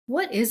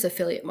What is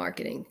affiliate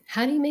marketing?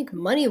 How do you make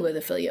money with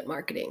affiliate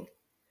marketing?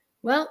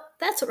 Well,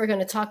 that's what we're going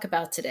to talk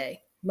about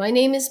today. My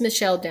name is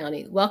Michelle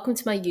Downey. Welcome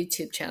to my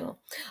YouTube channel.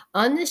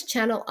 On this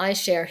channel, I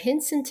share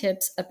hints and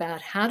tips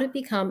about how to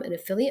become an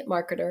affiliate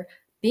marketer,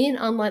 be an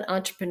online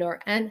entrepreneur,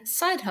 and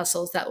side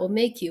hustles that will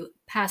make you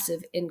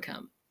passive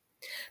income.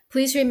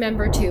 Please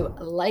remember to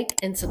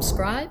like and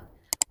subscribe.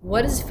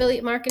 What is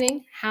affiliate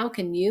marketing? How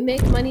can you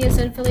make money as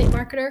an affiliate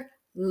marketer?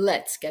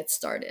 Let's get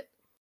started.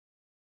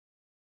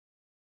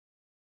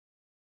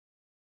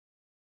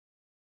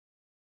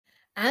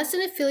 As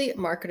an affiliate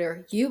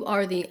marketer, you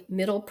are the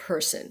middle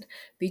person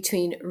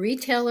between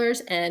retailers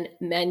and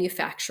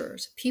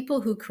manufacturers,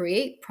 people who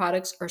create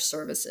products or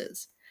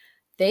services.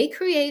 They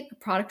create a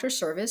product or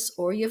service,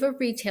 or you have a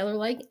retailer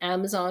like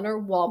Amazon or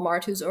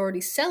Walmart who's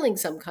already selling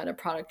some kind of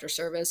product or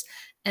service,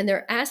 and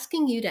they're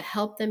asking you to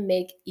help them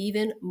make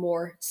even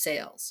more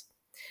sales.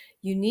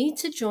 You need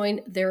to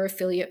join their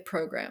affiliate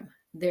program.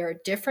 There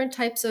are different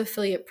types of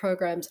affiliate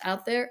programs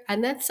out there,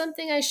 and that's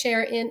something I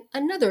share in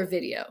another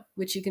video,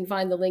 which you can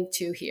find the link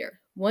to here.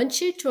 Once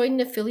you join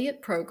an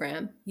affiliate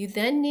program, you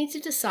then need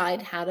to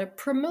decide how to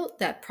promote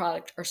that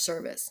product or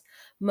service.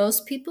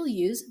 Most people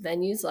use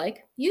venues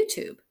like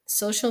YouTube,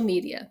 social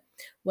media,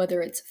 whether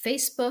it's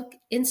Facebook,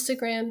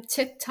 Instagram,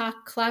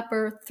 TikTok,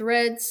 Clapper,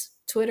 Threads,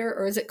 Twitter,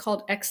 or is it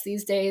called X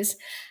these days?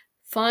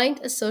 Find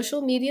a social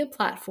media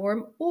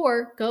platform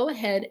or go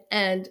ahead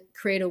and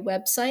create a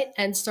website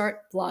and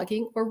start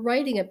blogging or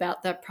writing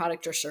about that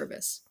product or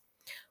service.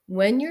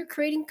 When you're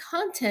creating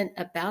content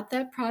about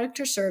that product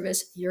or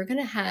service, you're going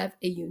to have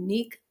a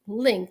unique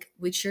link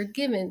which you're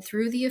given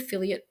through the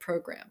affiliate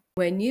program.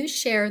 When you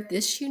share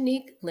this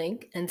unique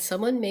link and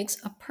someone makes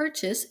a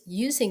purchase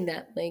using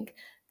that link,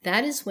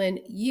 that is when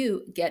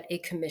you get a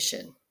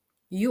commission.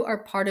 You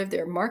are part of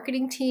their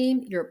marketing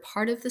team, you're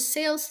part of the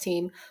sales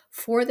team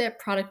for that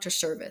product or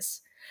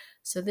service.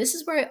 So this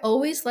is where I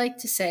always like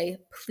to say,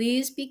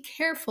 please be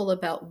careful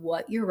about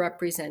what you're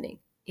representing.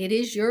 It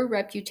is your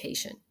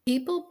reputation.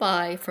 People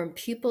buy from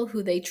people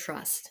who they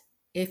trust.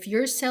 If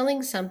you're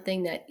selling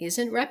something that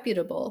isn't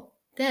reputable,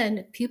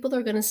 then people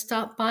are going to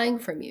stop buying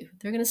from you.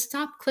 They're going to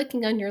stop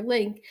clicking on your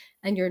link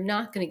and you're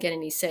not going to get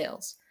any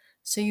sales.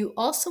 So you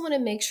also want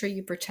to make sure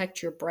you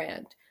protect your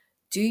brand.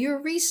 Do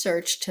your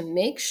research to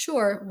make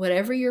sure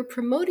whatever you're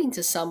promoting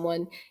to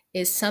someone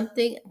is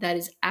something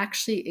that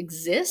actually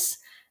exists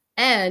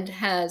and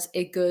has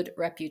a good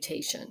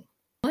reputation.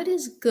 What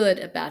is good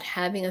about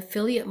having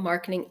affiliate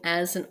marketing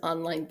as an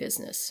online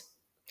business?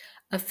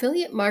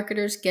 Affiliate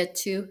marketers get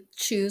to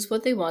choose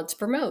what they want to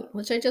promote,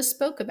 which I just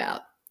spoke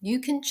about.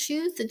 You can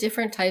choose the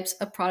different types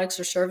of products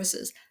or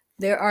services.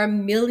 There are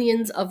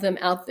millions of them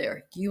out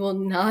there. You will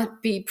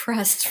not be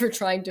pressed for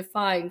trying to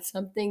find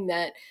something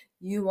that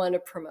you want to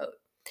promote.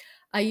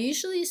 I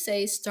usually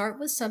say start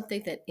with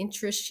something that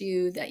interests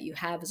you, that you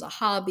have as a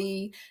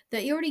hobby,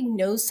 that you already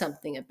know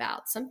something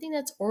about, something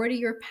that's already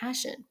your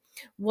passion.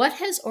 What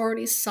has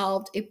already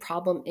solved a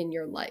problem in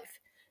your life?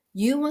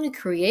 You want to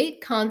create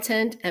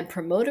content and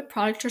promote a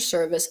product or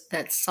service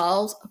that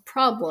solves a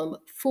problem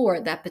for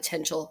that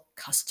potential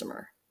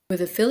customer.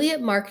 With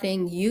affiliate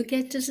marketing, you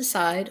get to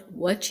decide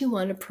what you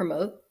want to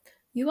promote.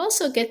 You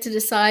also get to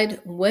decide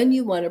when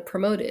you want to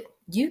promote it.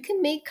 You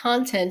can make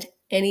content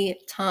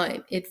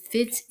anytime. It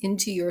fits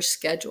into your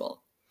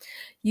schedule.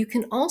 You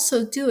can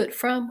also do it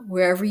from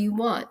wherever you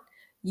want.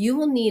 You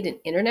will need an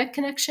internet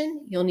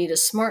connection, you'll need a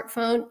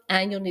smartphone,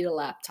 and you'll need a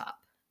laptop.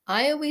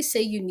 I always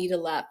say you need a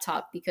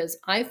laptop because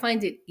I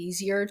find it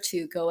easier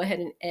to go ahead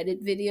and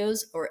edit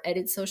videos or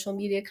edit social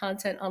media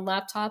content on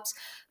laptops,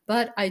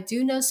 but I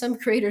do know some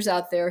creators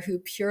out there who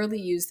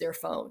purely use their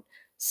phone.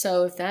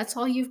 So if that's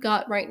all you've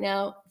got right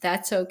now,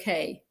 that's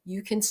okay.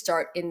 You can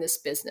start in this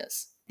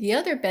business. The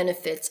other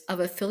benefits of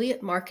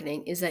affiliate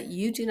marketing is that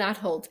you do not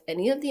hold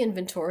any of the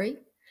inventory.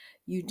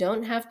 You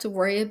don't have to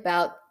worry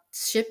about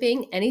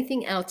shipping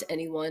anything out to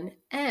anyone,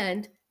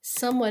 and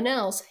someone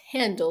else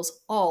handles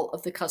all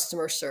of the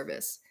customer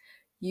service.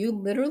 You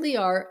literally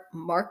are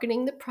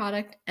marketing the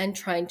product and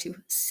trying to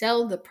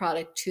sell the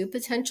product to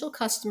potential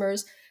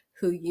customers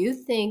who you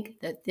think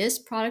that this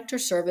product or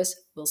service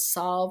will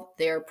solve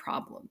their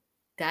problem.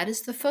 That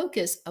is the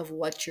focus of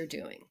what you're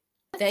doing.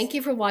 Thank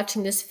you for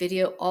watching this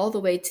video all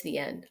the way to the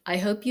end. I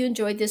hope you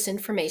enjoyed this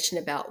information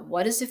about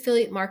what is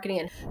affiliate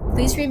marketing, and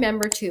please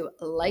remember to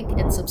like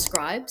and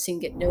subscribe so you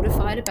can get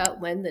notified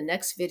about when the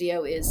next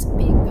video is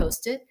being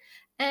posted,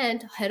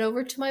 and head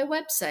over to my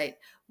website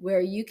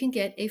where you can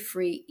get a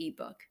free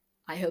ebook.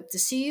 I hope to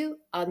see you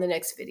on the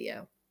next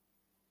video.